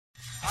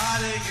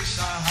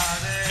Krishna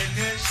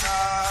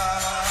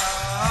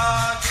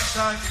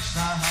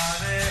Krishna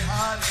Hare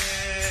Hare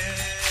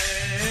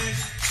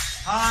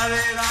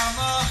Hare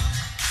Rama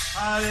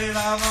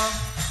Rama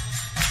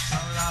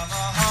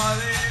Rama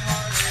Hare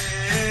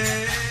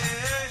Hare.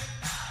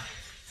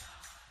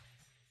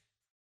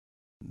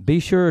 Be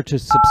sure to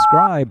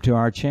subscribe to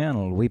our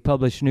channel. We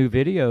publish new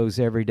videos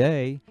every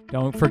day.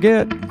 Don't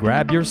forget,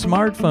 grab your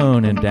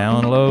smartphone and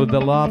download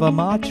the Lava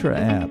Matra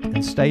app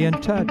and stay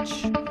in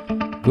touch.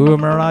 Guru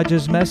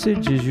Maharaj's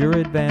message is your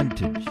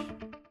advantage.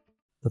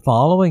 The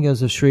following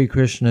is a Sri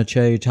Krishna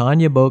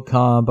Caitanya book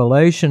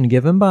compilation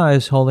given by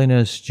His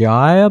Holiness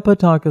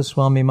Jayapataka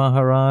Swami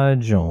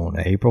Maharaj on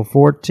April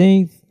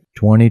 14th,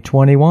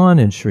 2021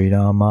 in Sri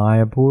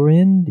Mayapur,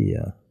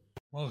 India.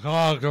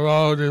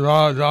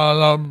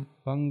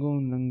 Pangum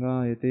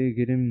Nangayate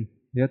Girim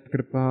Yat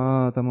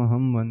Kripa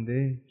Tamaham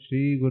Vande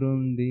Shri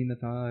Gurum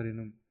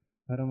Deenatarinam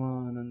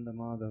Paramananda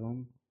Madhavam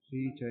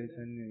Shri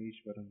Chaitanya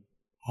Ishwaram.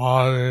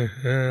 Hare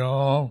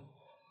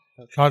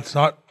Sat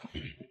Sat.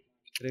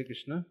 Hare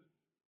Krishna.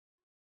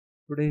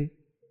 Today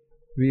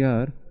we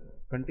are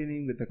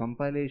continuing with the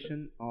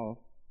compilation of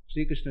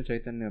Sri Krishna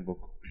Chaitanya book.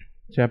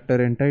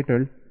 Chapter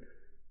entitled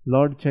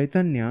Lord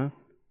Chaitanya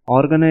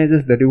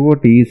organizes the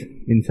devotees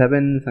in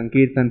 7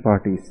 Saṅkīrtana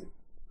parties.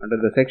 Under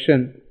the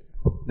section,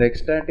 the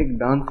ecstatic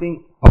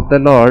dancing of the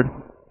Lord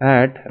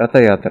at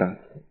Ratha Yatra.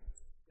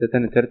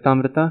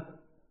 Saṅkīrtana,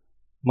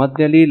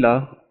 Madhya Leela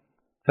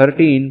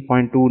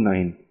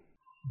 13.29.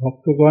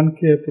 ভক্তগণ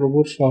কে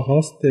প্রভুর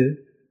স্বহস্তে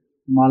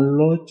মাল্য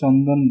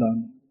চন্দন দান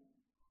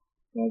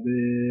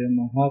তবে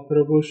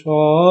মহাপ্রভু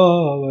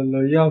সব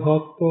লইয়া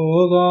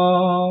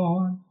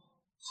ভক্তগণ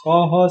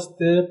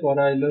স্বহস্তে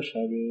পরাইল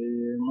সবে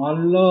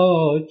মাল্য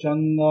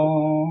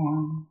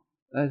চন্দন.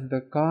 As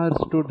the car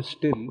stood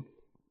still,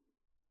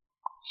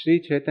 Sri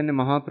Chaitanya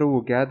Mahaprabhu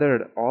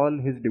gathered all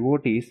his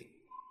devotees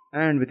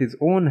and with his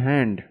own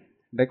hand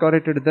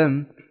decorated them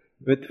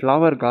with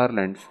flower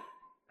garlands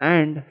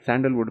and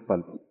sandalwood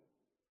pulp.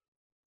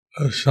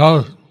 It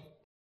shows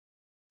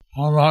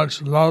how much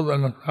love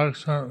and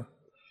affection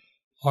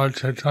Lord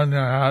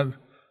Chaitanya had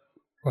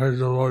for his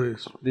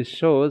devotees. This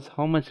shows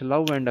how much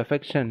love and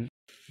affection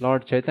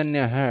Lord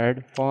Chaitanya had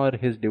for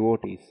his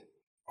devotees.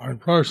 By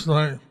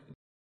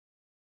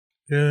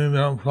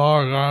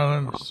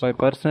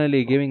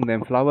personally giving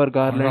them flower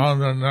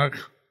garlands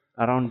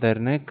around their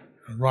neck,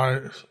 and by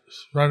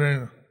spreading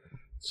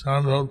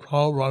sandalwood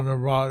pulp on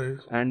their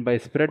bodies, and by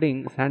spreading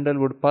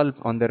sandalwood pulp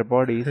on their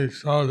bodies, he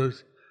showed his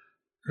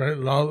great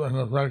love and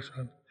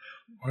affection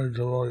for his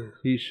devotees.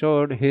 He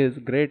showed his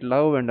great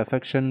love and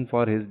affection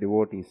for his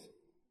devotees.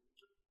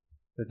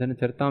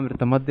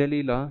 Saṅkīrtana Madhya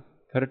Leela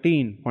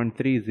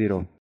 13.30.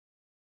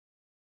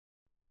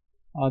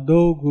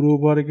 আদৌ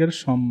গুরুবর্গের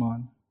সম্মান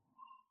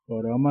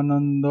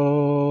পরমানন্দ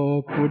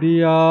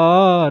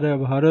পুরিয়ার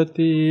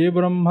ভারতী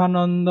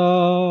ব্রহ্মানন্দ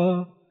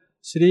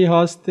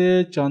শ্রীহস্তে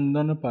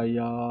চন্দন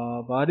পাইয়া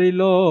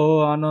বারিল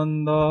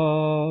আনন্দ.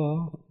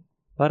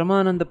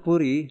 Paramananda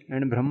Puri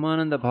and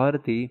Brahmananda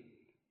Bharati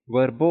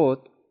were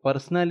both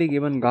personally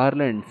given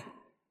garlands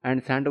and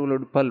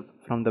sandalwood pulp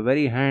from the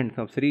very hands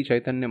of Sri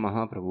Chaitanya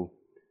Mahaprabhu.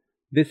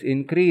 This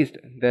increased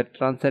their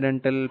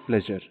transcendental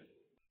pleasure.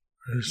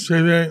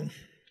 Receiving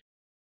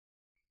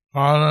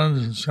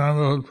garlands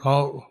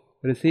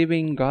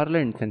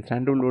and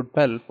sandalwood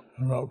pulp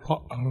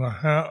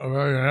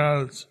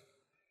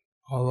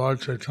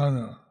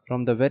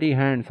from the very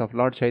hands of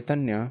Lord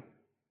Chaitanya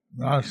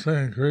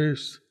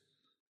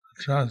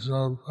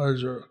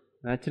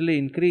naturally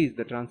increased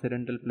the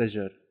transcendental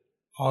pleasure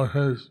of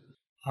his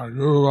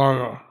Guru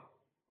Varga,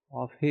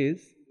 of his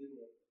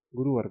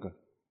Guru Varga,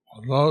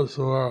 of those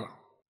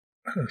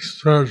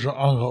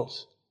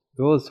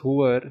who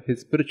were his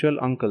spiritual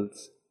uncles.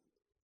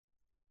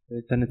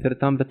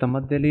 Saṅkīrtana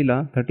Madhya Leela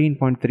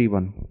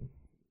 13.31.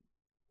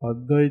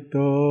 অদ্বৈত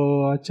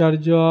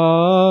আচার্য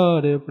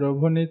রে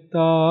প্রভু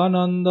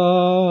নিত্যানন্দ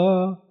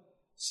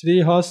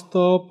শ্রীহস্ত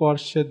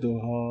পর্শে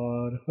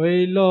দোহর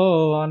হইল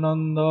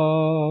আনন্দ.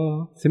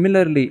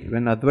 Similarly,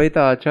 when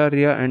Advaita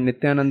Acharya and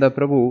Nityananda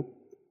Prabhu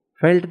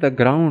felt the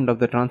ground of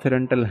the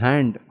transcendental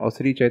hand of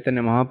Sri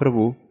Chaitanya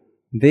Mahaprabhu,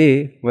 they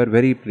were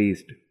very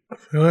pleased.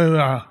 Feeling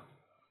the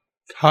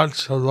touch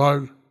of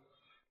Lord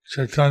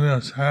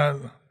Chaitanya's hand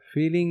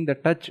Feeling the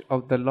touch of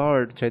the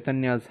Lord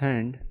Chaitanya's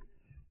hand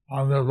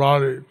on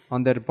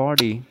their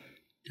body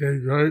gave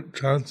great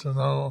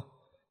transcendental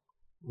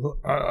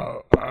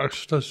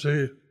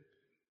ecstasy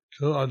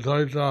to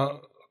Advaita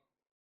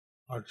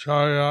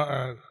Acharya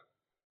and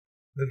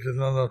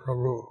Nityananda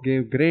Prabhu.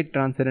 Gave great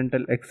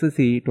transcendental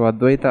ecstasy to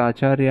Advaita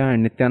Acharya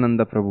and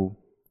Nityananda Prabhu.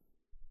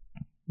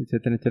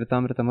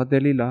 Saṅkīrtana Madhya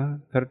Leela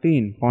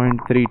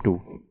 13.32.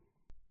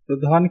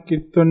 প্রধান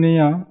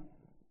কীর্তনিয়া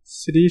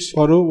শ্রী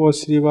স্বরূপ ও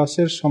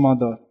শ্রীবাসের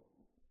সমাদর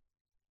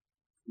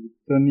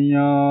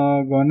কীর্তনিয়া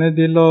গণে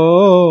দিল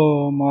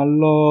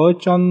মাল্য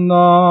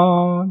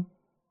চন্দন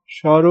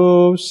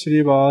স্বরূপ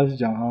শ্রীবাস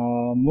যাহা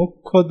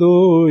মুখ্য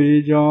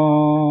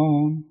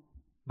দুইজন.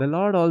 The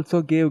Lord also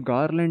gave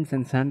garlands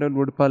and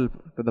sandalwood pulp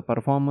to the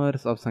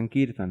performers of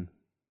Saṅkīrtana.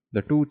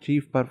 The two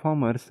chief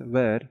performers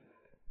were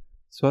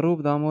Swarup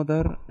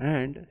Damodar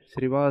and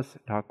Srivas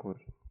Thakur.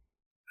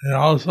 He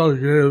also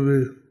gave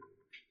the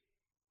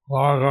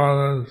flower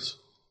garlands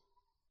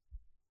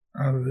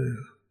and the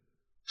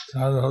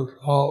sandalwood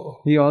pulp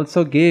He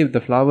also gave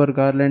the flower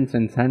garlands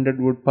and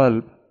sandalwood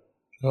pulp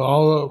to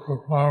all the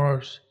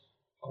performers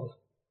of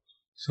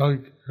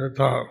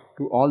Saṅkīrtana.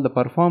 to all the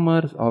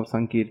performers of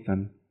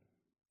Saṅkīrtana.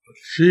 The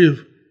chief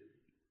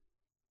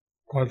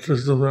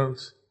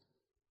participants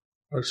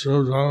are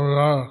Swarup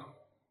Damodar and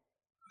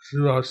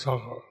Srivas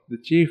Thakur. The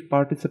chief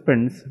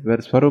participants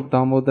were Swarup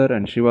Damodar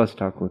and Srivas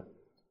Thakur.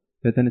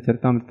 Caitanya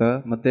Charitamrita,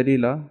 Madhya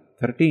Leela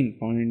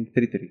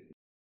 13.33.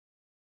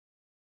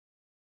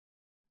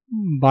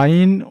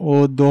 বাইন ও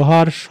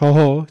দোহার সহ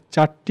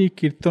 4টি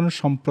কীর্তন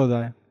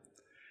সম্প্রদায়।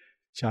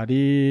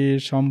 চারি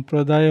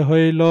সম্প্রদায়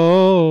হইল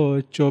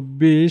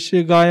 24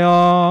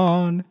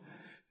 গায়ন,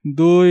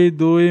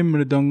 2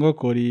 মৃদঙ্গ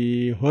করি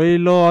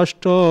হইল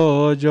 8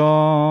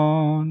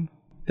 জন।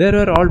 There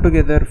were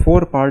altogether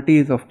 4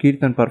 parties of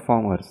Kirtan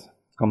performers,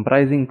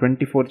 comprising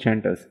 24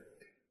 chanters.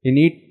 In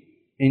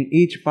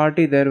each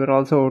party there were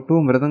also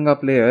 2 mridanga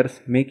players,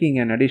 making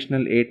an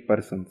additional 8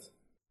 persons.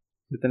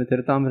 Caitanya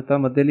Charitamrita,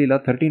 Madhya Leela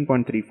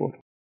 13.34.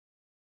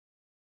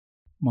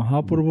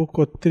 Mahaprabhu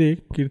কর্তৃক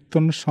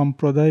কীর্তন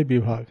সম্প্রদায়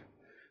বিভাগ।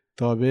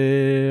 তবে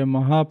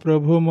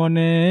মহাপ্রভু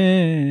মনে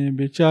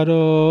বিচার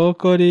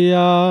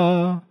করিয়া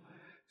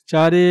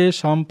চারি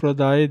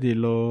সম্প্রদায়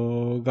দিল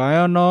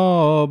গায়ন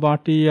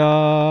বাটিয়া।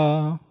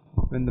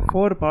 When the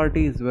 4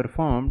 parties were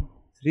formed,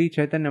 Sri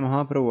Chaitanya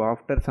Mahaprabhu,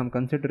 after some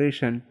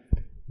consideration,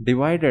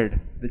 divided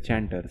the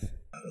chanters.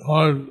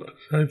 Lord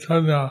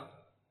Caitanya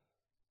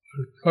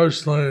was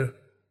personally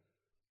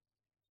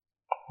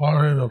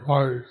forming the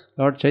parties.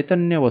 Lord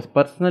Chaitanya was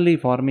personally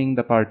forming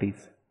the parties.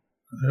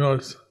 He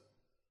was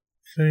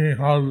thinking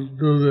how to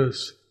do this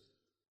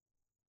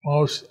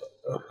most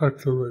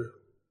effectively.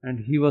 And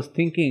he was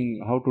thinking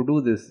how to do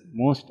this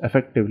most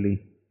effectively.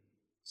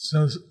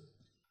 Since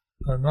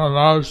there are no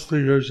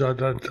loudspeakers at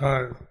that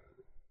time,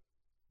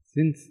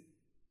 Since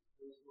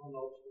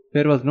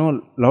there was no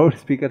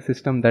loudspeaker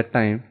system that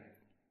time,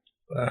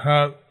 they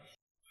had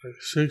like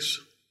 6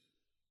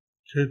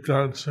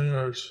 Kirtan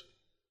singers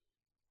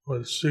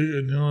would sing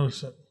in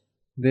unison.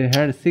 they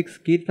had 6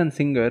 Kirtan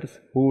singers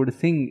who would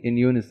sing in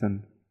unison.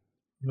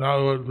 That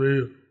would be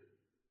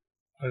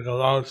like a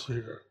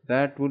loudspeaker.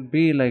 That would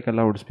be like a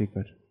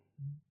loudspeaker.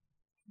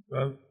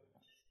 Then,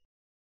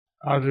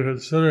 after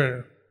considering,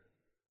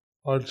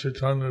 Lord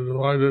Chaitanya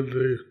divided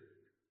the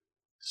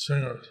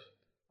singers.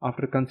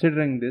 After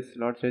considering this,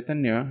 Lord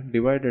Chaitanya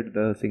divided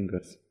the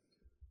singers.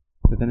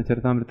 Caitanya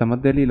Charitamrita,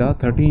 Madhya Leela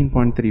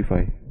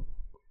 13.35.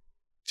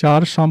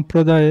 4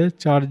 সম্প্রদায়ে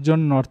 4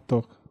 জন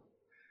নর্তক।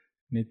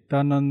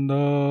 নিত্যানন্দ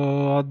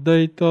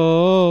অদ্বৈত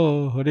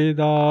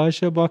হরিদাস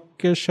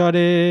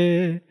বক্কেশ্বরে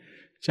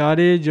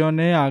 4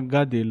 জনে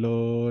আজ্ঞা দিল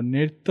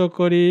নৃত্য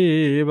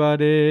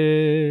করিবারে।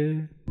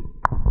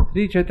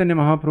 Sri Chaitanya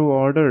Mahaprabhu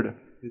ordered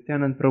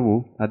Nityanand Prabhu,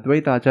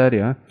 Advaita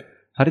Acharya,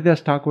 Haridas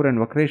Thakur and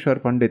Vakreshwar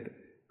Pandit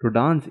to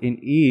dance in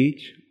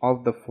each of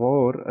the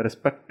 4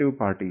 respective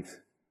parties.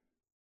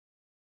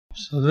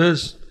 So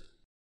this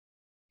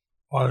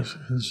was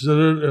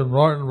considered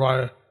important by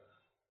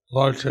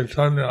Lord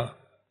Chaitanya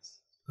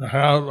to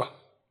have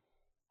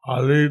a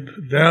lead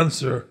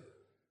dancer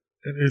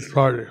in each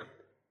party.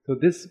 So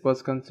this was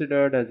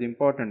considered as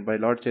important by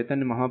Lord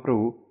Chaitanya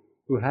Mahaprabhu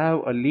to have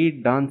a lead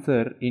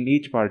dancer in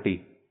each party.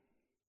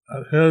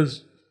 And his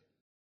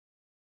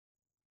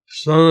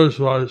service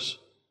was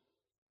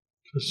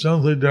to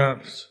simply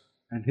dance.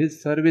 And his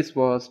service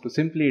was to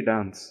simply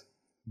dance.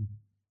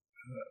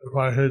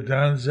 By his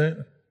dancing,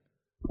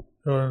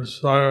 to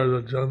inspire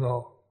the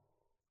general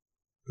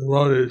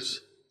devotees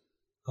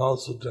to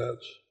also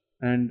dance.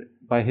 And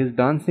by his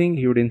dancing,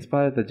 he would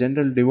inspire the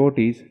general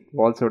devotees to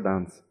also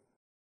dance.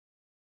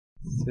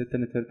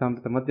 Caitanya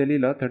Charitamrita, Madhya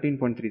Leela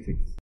 13.36.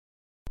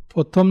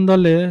 প্রথম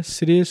দলে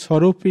শ্রী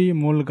স্বরূপী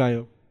মূল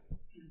গায়ক।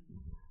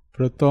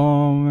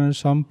 প্রথম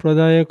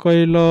সম্প্রদায়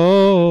কইল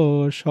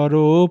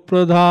স্বরূপ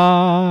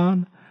প্রধান,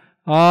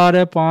 আর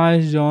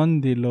 5 জন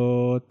দিল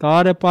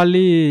তার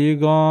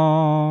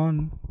পালিগণ।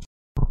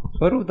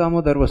 Swarup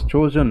Damodar was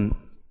chosen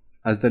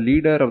as the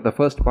leader of the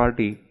first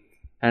party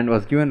and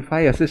was given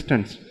 5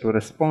 assistants to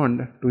respond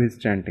to his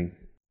chanting.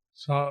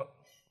 So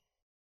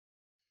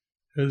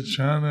his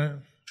chanting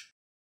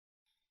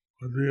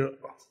would be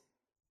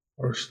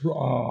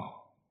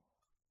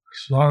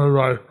responded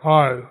by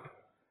 5,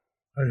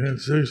 making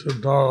 6 in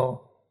total,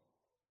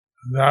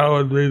 and that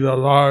would be the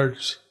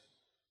large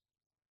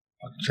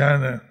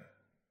chanting.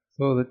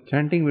 So the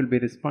chanting will be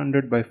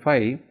responded by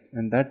 5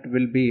 and that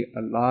will be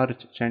a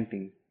large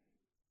chanting.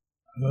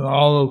 And then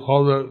all the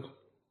public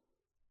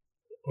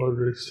would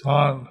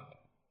respond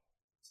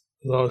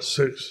to those 6.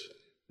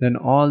 Then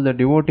all the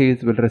devotees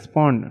will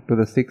respond to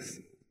the 6.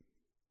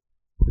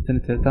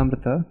 Caitanya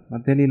Charitamrita,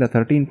 Madhya Leela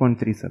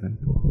 13.37.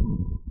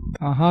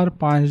 তাহার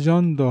 5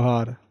 জন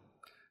দোহার,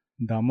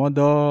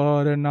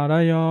 দামোদর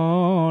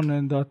নারায়ণ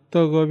দত্ত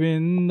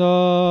গোবিন্দ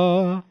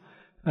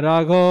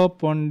রাঘব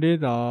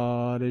পণ্ডিত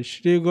আর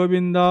Shri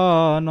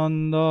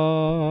Govindananda.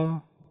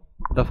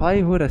 The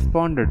five who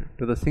responded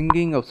to the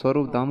singing of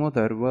Swarup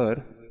Damodar were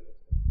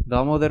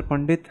Damodar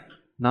Pandit,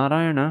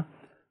 Narayana,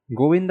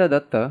 Govinda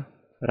Datta,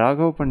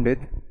 Raghav Pandit,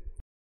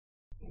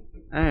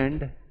 and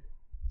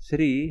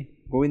Sri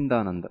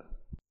Govindananda.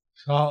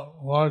 So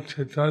Lord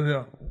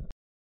Caitanya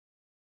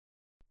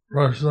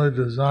personally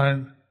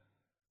designed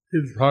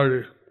each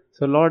party.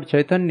 So Lord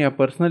Chaitanya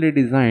personally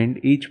designed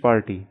each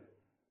party.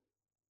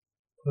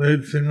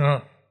 Lead singer,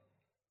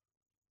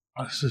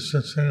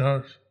 assistant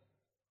singers,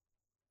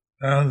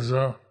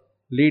 dancer,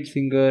 Lead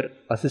singer,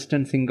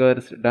 assistant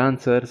singers,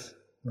 dancers,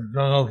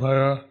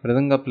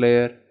 mridanga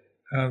player,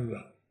 and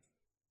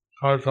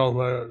kartal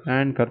players.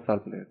 kartal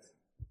players.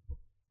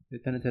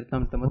 Chaitanya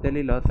Charitamrita Madhya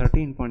Leela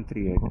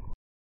 13.38.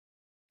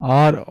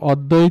 আর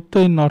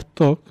অদ্বৈতই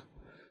নর্তক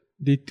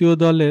দ্বিতীয়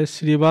দলে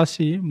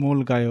শ্রীবাসী মূল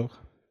গায়ক.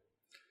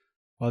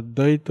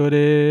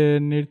 অদ্বৈতরে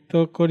নৃত্য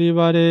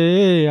করিবারে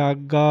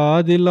আজ্ঞা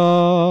দিল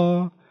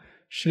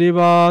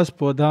শ্রীবাস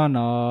প্রধান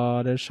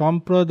আর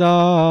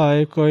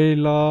সম্প্রদায়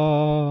কইল.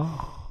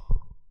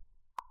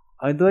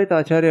 Advaita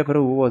Acharya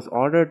Prabhu was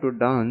ordered to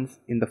dance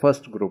in the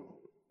first group.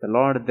 The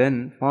Lord then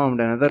formed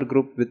another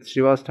group with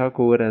Srivas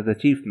Thakur as the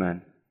chief man.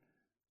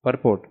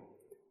 Purport.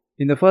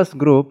 In the first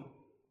group,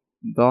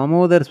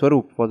 Damodar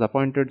Swarup was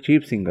appointed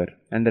chief singer,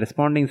 and the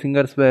responding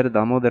singers were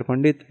Damodar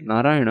Pandit,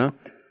 Narayana,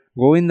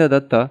 Govinda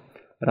Datta,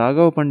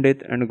 Raghav Pandit,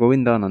 and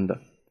Govindananda.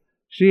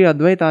 Sri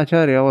Advaita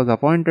Acharya was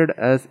appointed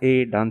as a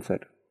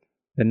dancer.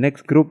 The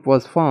next group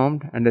was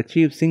formed, and the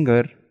chief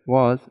singer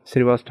was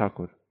Srivas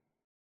Thakur.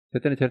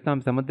 Chaitanya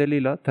Charitamrita Madhya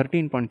Leela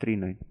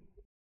 13.39.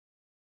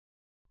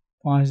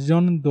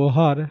 পাঁচজন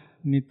দোহার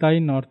নিতাই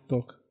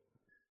নর্তক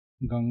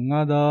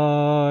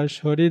গঙ্গাদাস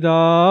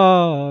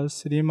হরিদাস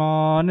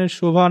শ্রীমান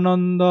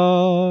শুভানন্দ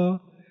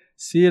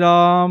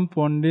শ্রীরাম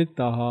পণ্ডিত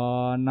তাহা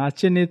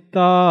নাচে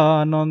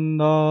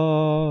Nityananda.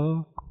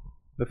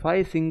 The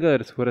five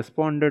singers who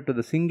responded to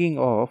the singing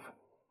of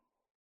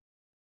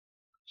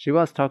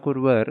Srivas Thakur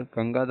were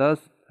Gangadas,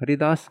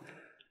 Haridas,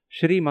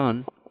 Shriman,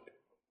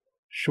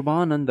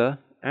 Shubhananda,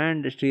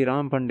 and Sri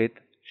Ram Pandit.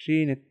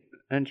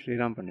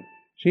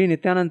 Sri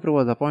Nityanand Prabhu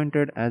was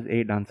appointed as a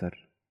dancer.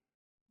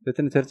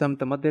 Chaitanya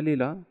Charitamrita Madhya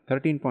Leela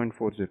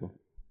 13.40.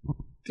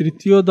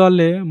 তৃতীয়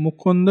দলে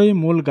মুকুন্দই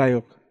মূল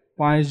গায়ক.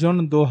 পাঁচজন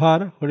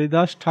দোহার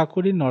হরিদাস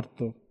ঠাকুরই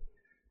নর্তক.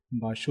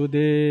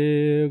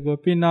 বাসুদেব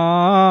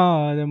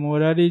গোপীনাথ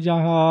মুরারি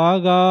যাহা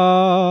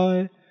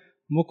গায়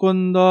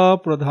মুকুন্দ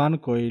প্রধান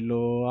কইল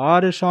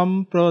আর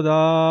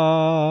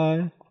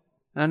সম্প্রদায়.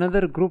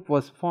 Another group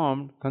was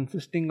formed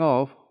consisting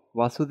of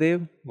Vasudev,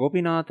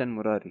 Gopinath, and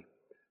Murari.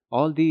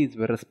 All these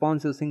were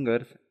responsive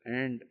singers,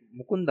 and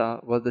Mukunda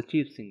was the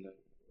chief singer.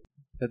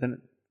 Chaitanya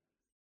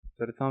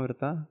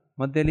Charitamrita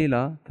Madhya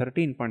Leela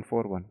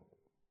 13.41.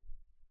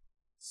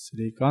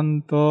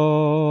 Srikanta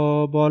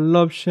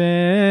Vallabh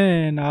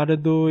Sen আর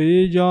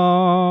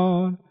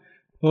দুইজন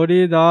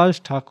হরিদাস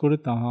ঠাকুর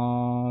তাহা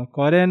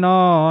করেন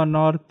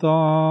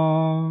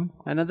নর্তন.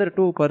 Another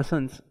two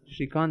persons,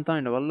 Shrikanta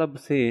and Vallabh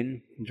Sen,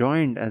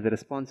 joined as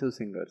responsive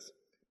singers.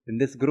 In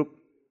this group,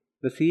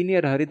 the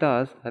senior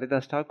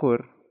Haridas Thakur,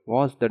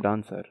 was the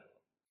dancer.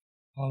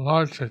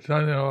 Lord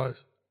Chaitanya was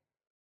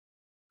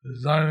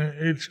designing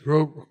each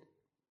group.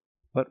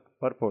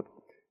 Purport.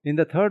 In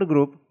the third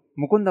group,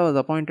 Mukunda was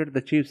appointed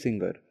the chief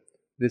singer.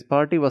 This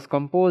party was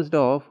composed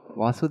of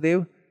Vasudev,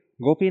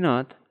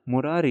 Gopinath,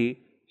 Murari,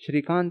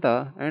 Shrikanta,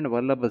 and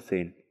Vallabha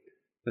Sen.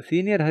 The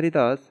senior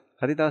Haridas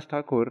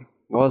Thakur,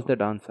 was the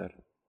dancer.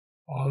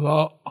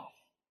 Although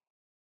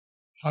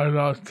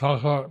Haridas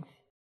Thakur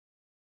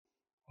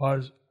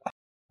was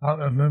not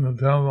in the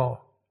temple,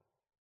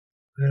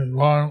 being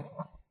born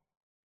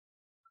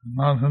in a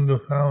non-Hindu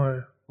family,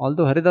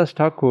 Although Haridas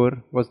Thakur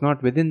was not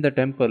within the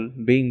temple,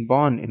 being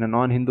born in a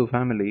non-Hindu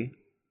family,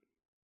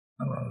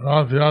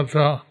 Rath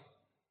Yatra,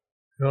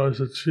 he was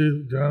the chief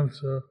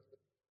dancer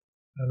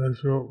in his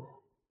group.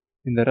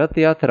 in the Rath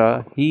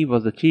Yatra, he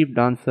was the chief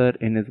dancer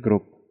in his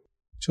group.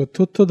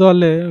 চতুর্থ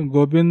দলে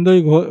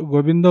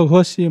গোবিন্দ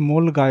ঘোষই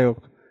মূল গায়ক.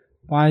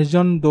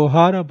 পাঁচজন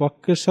দোহার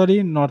বক্রেশ্বরী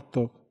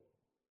নর্তক.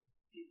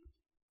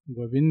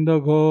 গোবিন্দ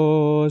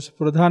ঘোষ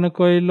প্রধান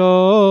কইল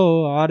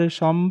আর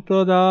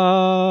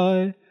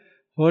সম্প্রদায়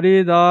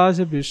হরিদাস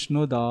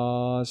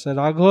বিষ্ণুদাস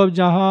রাঘব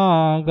যাহা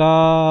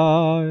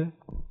গায়.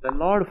 The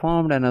Lord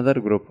formed another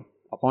group,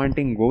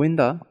 appointing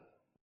Govinda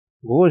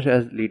Ghosh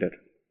as leader.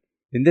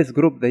 In this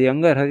group, the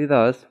younger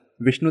Haridas,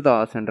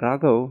 Vishnudas, and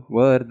Raghav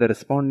were the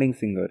responding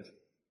singers.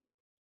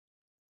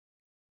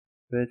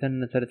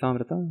 Chaitanya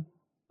Charitamrita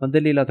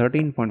Madhya Leela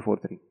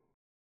 13.43.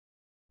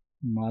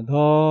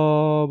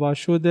 Madhav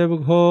Basudeb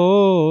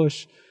Ghosh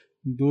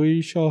দুই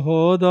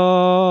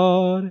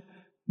সহোদর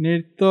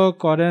নৃত্য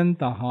করেন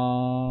তাহা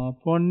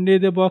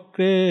পণ্ডিত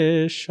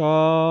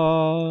Bakreshwar.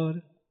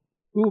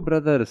 Two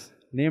brothers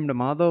named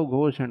Madhav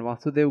Ghosh and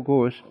Vasudev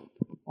Ghosh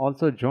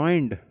also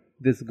joined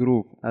this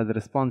group as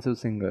responsive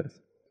singers.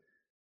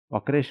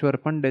 Vakreshwar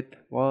Pandit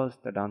was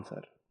the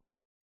dancer.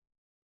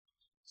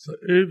 So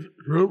each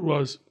group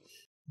was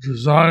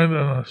designed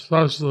and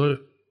especially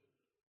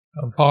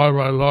empowered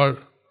by Lord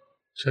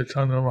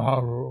Chaitanya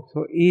Mahaprabhu. So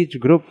each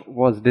group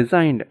was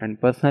designed and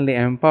personally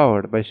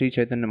empowered by Sri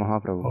Chaitanya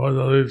Mahaprabhu. Or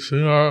the lead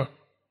singer,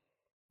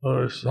 the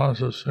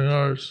responsive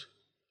singers,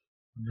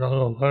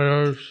 jungle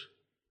players,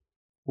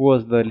 Who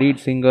was the lead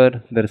singer,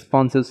 the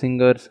responsive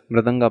singers,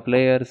 mridanga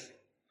players,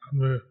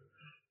 and the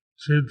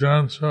chief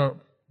dancer,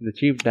 the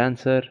chief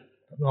dancer,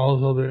 and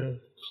also the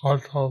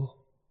kartal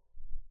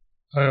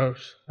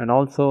players. and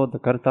also the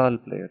kartal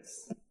players.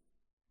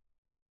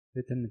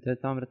 Chaitanya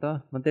Charitamrita,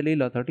 Madhya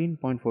Leela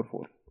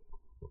 13.44.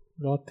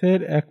 রথের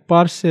এক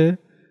পার্শ্বে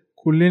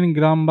কুলীন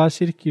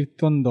গ্রামবাসীর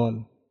কীর্তন দল,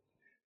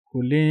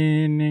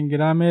 কুলীন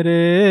গ্রামের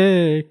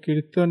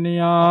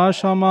কীর্তনিয়া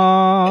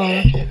সমাজ,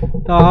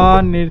 তাহা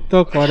নৃত্য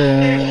করে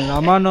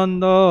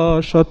Ramananda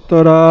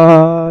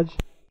Satyaraj.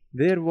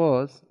 There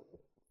was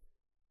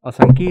a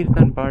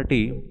Saṅkīrtana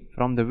party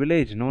from the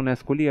village known as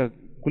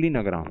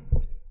Kulinagram,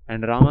 and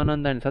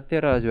Ramananda and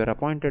Satyaraj were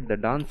appointed the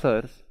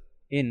dancers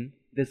in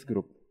this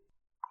group.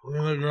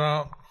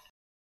 Kulinagram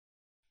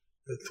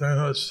is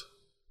famous.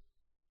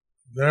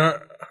 There,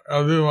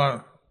 everyone,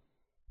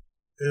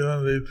 even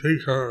the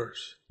teachers,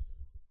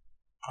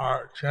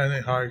 are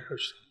chanting Hare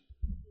Krishna.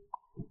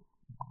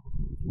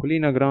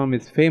 Kulinagram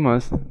is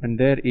famous, and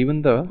there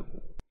even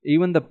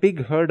the pig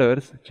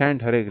herders chant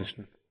Hare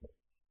Krishna.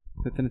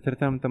 Chaitanya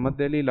Charitamrita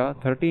Madhya Leela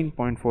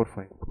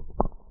 13.45.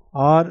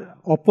 আর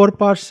অপর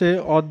পার্শ্বে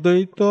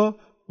অদ্বৈত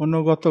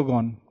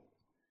অনুগতগণ,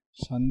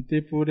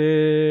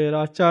 শান্তিপুরের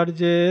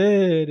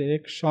আচার্যের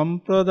এক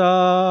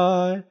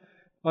সম্প্রদায়,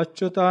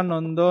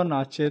 অচ্যুতানন্দ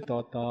নাচে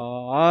তথা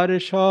আর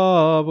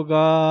সব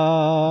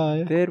গায়।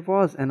 There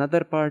was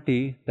another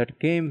party that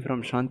came from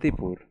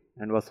Shantipur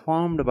and was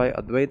formed by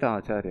Advaita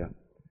Acharya.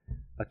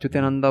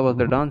 Achyutananda was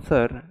the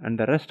dancer and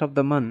the rest of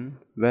the men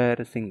were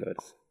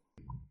singers.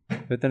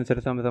 Chaitanya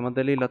Charitamrita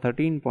Madhya Leela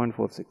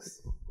 13.46.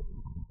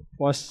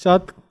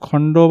 পশ্চাৎ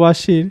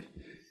খণ্ডবাসীর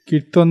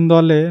কীর্তন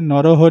দলে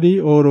নরহরি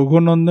ও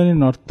রঘুনন্দনী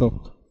নর্তক,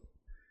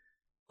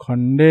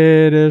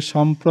 খণ্ডের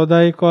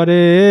সম্প্রদায়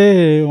করে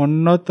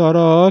অন্যতর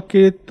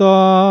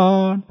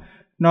কীর্তন,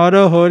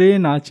 নরহরি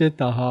নাচে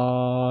তাহা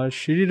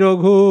Shri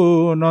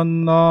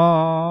Raghunandan.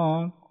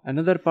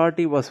 Another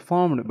party was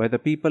formed by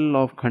the people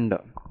of Khanda.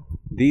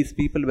 These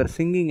people were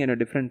singing in a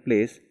different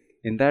place.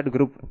 In that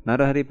group,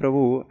 Narahari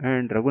Prabhu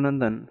and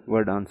Raghunandan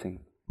were dancing.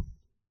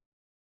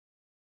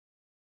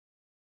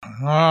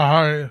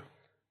 Narahari,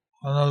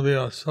 one of the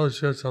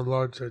associates of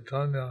Lord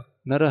Chaitanya,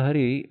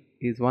 Narahari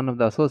is one of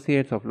the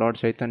associates of Lord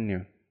Chaitanya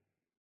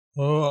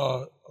who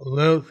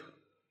lived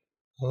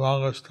the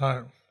longest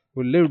time,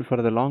 who lived for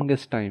the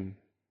longest time,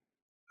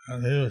 and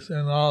he was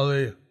in all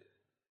the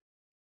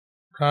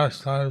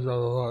pastimes of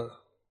the Lord.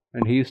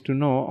 and he used to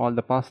know all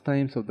the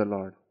pastimes of the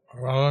Lord.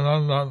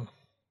 Raghunandan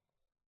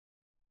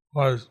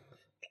was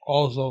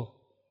also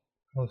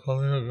from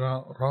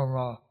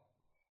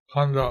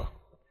Khanda,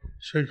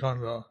 Sri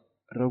Khanda.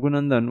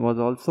 Raghunandan was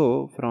also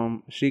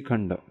from Sri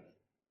Khanda.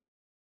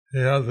 He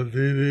had the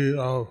deity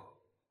of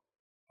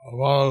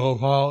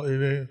Balagopal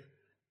eating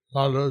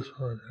laddus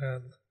from his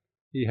hand.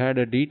 He had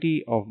a deity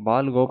of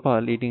Bal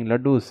Gopal eating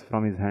laddus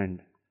from his hand,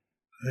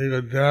 He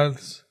could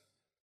dance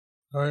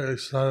very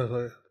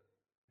ecstatically.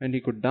 and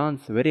he could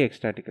dance very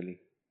ecstatically.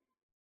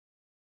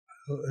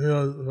 He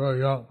was very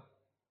young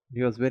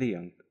He was very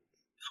young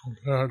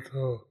compared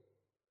to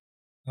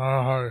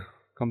Narahari.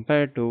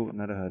 compared to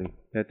Narahari.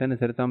 Chaitanya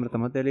Charitamrita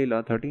Madhya Leela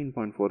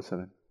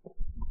 13.47.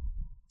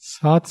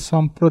 সাত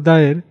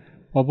সম্প্রদায়ের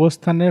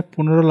অবস্থানে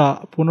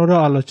পুনর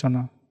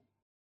আলোচনা।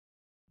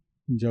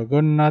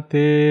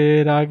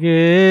 জগন্নাথের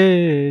আগে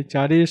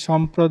চারি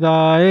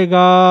সম্প্রদায়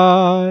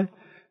গায়,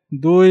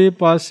 দুই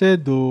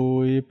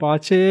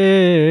পাশে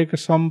এক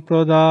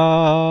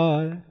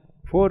সম্প্রদায়।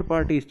 Four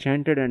parties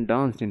chanted and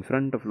danced in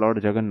front of Lord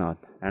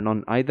Jagannath, and on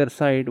either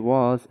side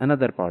was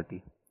another party.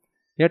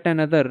 Yet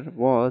another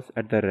was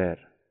at the rear.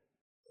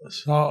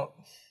 So,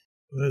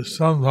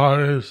 some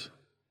parties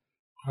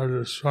are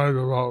described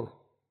above.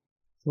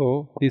 So,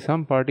 these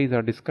some parties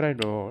are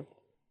described about.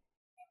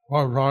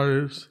 Four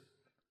parties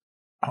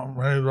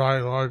made by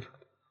Lord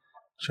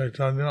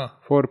Chaitanya,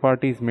 Four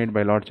parties made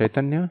by Lord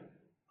Chaitanya,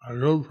 a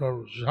group from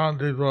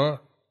Shantipur,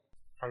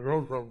 a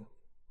group from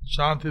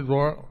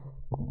Shantipur,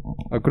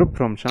 a group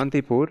from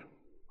Shantipur,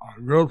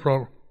 a group from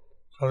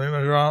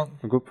Kalinagram,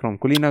 a group from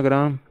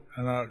Kulinagram,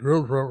 and a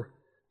group from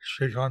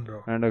Srikhanda.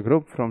 and a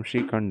group from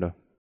Sri Khanda.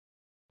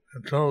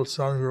 In total,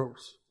 7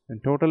 groups. In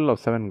total of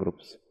 7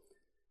 groups.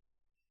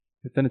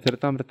 Chaitanya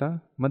Charitamrita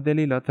Madhya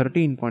Leela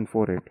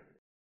 13.48.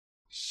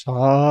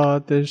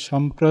 সাত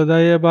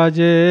সম্প্রদায়ে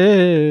বাজে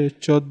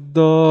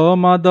 14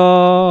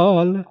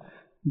 মাদল,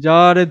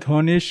 যার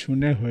ধ্বনি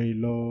শুনে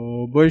হইল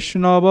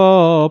বৈষ্ণব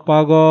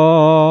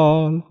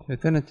পাগল।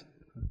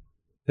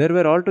 There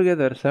were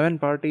altogether 7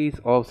 parties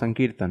of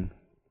Saṅkīrtana,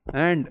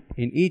 and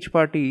in each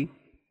party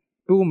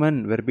 2 men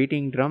were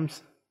beating drums,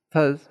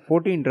 thus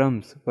 14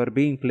 drums were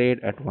being played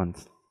at once.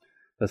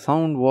 The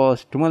sound was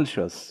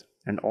tumultuous,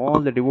 and all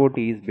the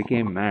devotees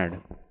became mad.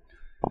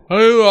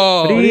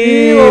 Haribo!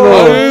 Haribo!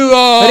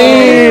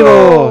 Haribo!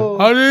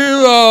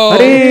 Haribo!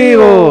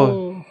 Haribo!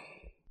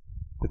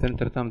 Chaitanya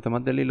Charitamrita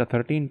Madhya Leela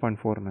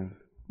 13.49.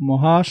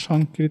 মহা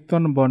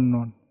সংকীর্তন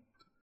বর্ণন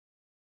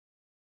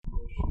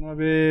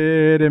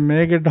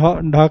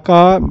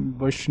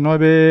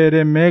বৈষ্ণবের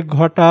মেঘ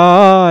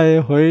ঘটায়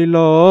হইল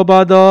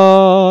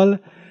বাদল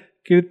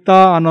কীর্তা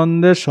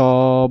আনন্দে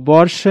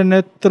সবর্ষে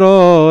নেত্র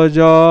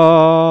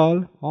জল.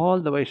 All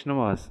the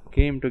Vaishnavas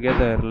came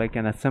together like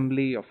an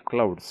assembly of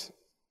clouds.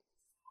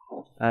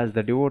 As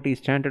the devotees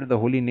chanted the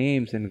holy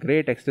names in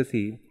great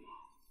ecstasy,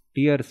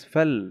 tears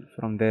fell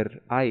from their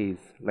eyes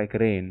like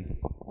rain.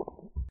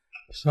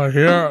 So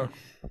here,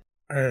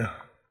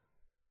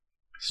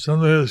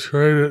 something is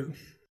created,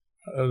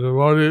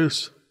 devotees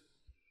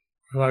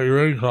like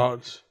rain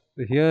clouds.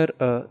 So here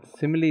a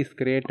simile is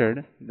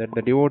created that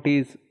the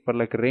devotees were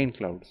like rain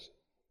clouds.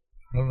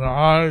 From the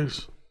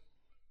eyes,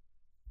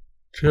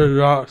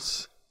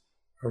 teardrops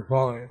are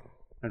falling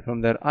And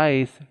from their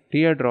eyes,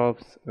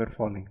 teardrops were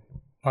falling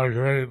like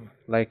rain.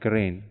 like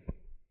rain.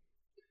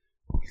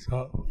 So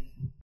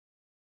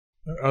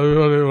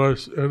everybody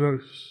was in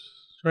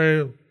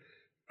extreme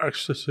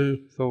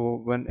ecstasy.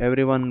 So when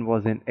everyone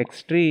was in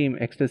extreme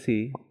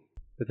ecstasy,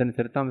 Chaitanya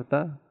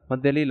Charitamrita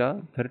Madhya Leela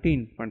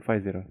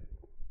 13.50.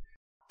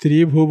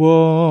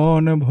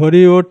 ত্রিভুবন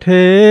ভরি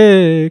ওঠে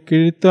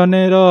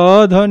কীর্তনের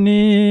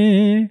ধ্বনি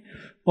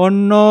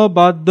অন্য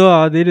বাদ্য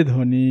আদির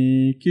ধ্বনি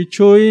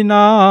কিছুই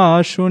না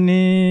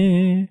শুনি.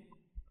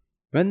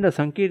 When the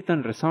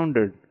Saṅkīrtana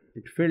resounded,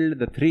 it filled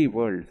the three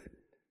worlds.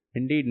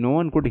 Indeed, no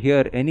one could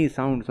hear any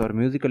sounds or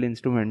musical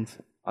instruments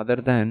other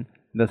than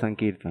the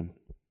Saṅkīrtana.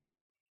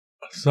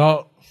 So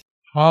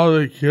how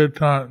the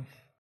kirtan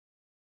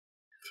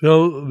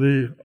filled the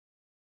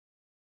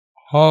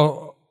whole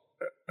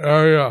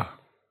area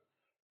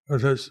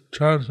with its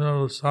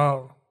transcendental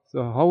sound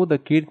So how the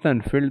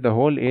Kirtan filled the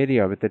whole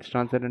area with its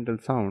transcendental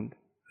sound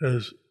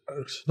is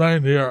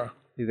explained here.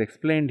 is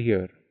explained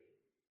here.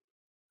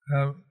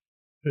 And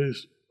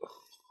these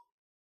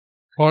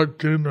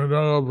 14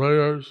 Mridanga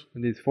players,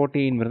 And these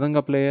 14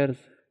 Mridanga players,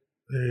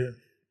 the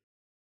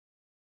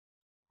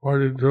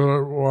 42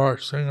 were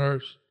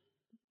singers,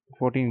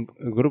 14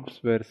 groups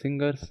were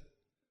singers,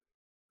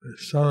 the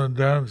 7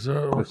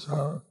 dancers, or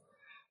 7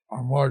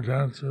 or more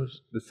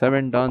dancers. the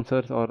 7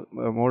 dancers or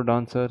more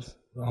dancers.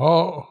 The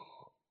whole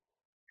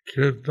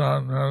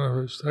kirtan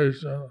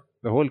manifestation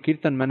The whole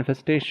Kirtan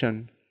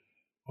manifestation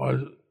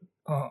was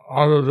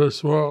out of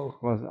this world.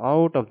 was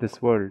out of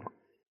this world.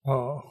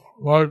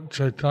 Lord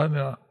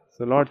Caitanya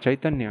So Lord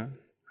Chaitanya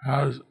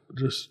has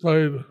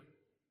displayed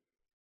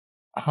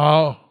how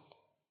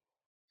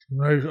to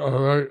make a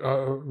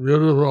very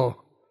beautiful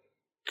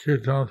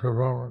kirtan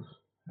performance.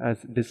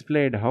 has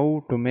displayed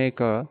how to make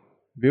a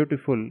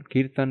beautiful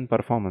Kirtan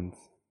performance.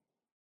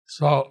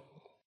 So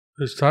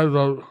this type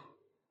of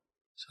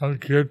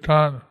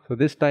Saṅkīrtana So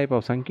this type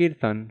of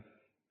Saṅkīrtan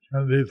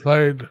can be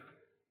played,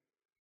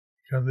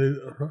 can be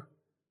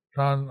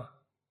done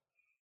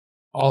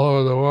all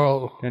over the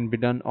world can be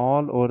done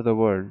all over the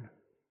world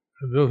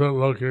in different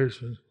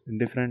locations, in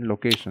different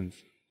locations.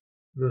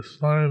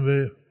 displaying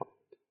the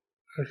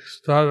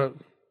ecstatic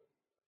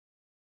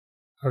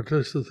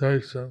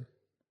participation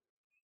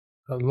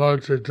that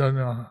Lord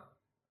Caitanya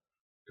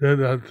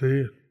did at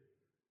the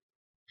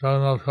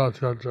Jagannath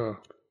Yatra.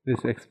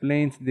 This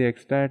explains the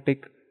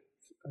ecstatic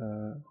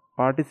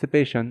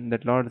participation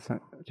that Lord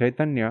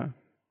Chaitanya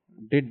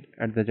did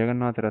at the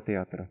Jagannath Ratha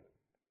Yatra.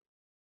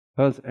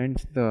 Thus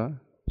ends the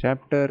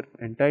chapter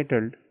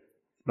entitled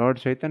Lord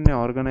Chaitanya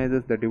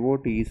organizes the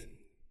devotees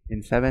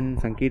in 7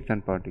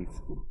 Saṅkīrtan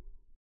parties.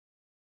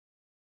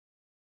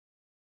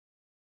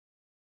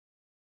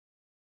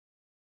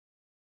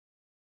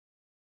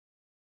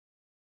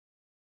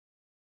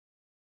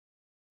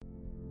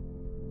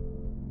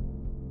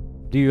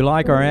 Do you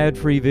like our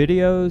ad-free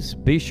videos?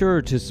 Be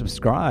sure to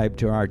subscribe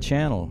to our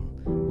channel.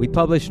 We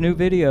publish new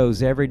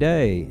videos every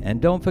day, and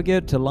don't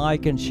forget to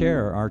like and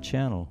share our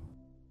channel.